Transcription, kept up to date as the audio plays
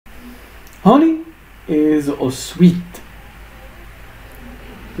Honey is a sweet,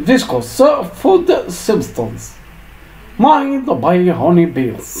 viscous food substance made by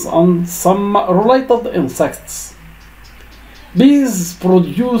honeybees and some related insects. Bees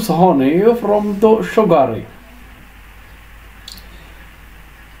produce honey from the sugary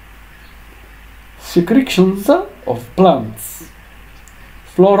secretions of plants,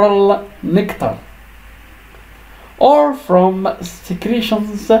 floral nectar, or from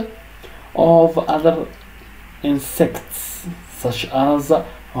secretions of other insects such as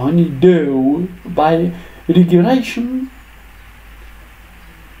honeydew by regulation,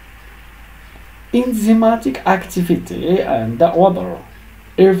 enzymatic activity, and water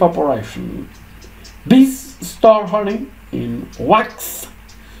evaporation. Bees store honey in wax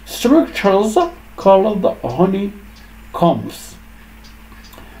structures called honeycombs.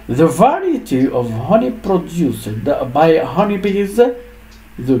 The variety of honey produced by honeybees,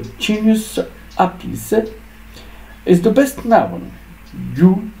 the genus Apis, is the best known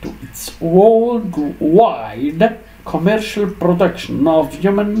due to its worldwide commercial production of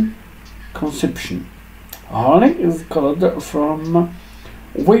human consumption. Honey is collected from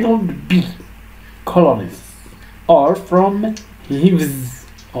wild bee colonies or from hives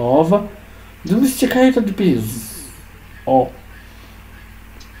of domesticated bees or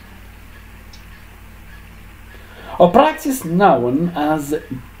a practice known as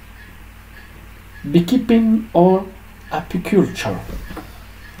beekeeping or apiculture.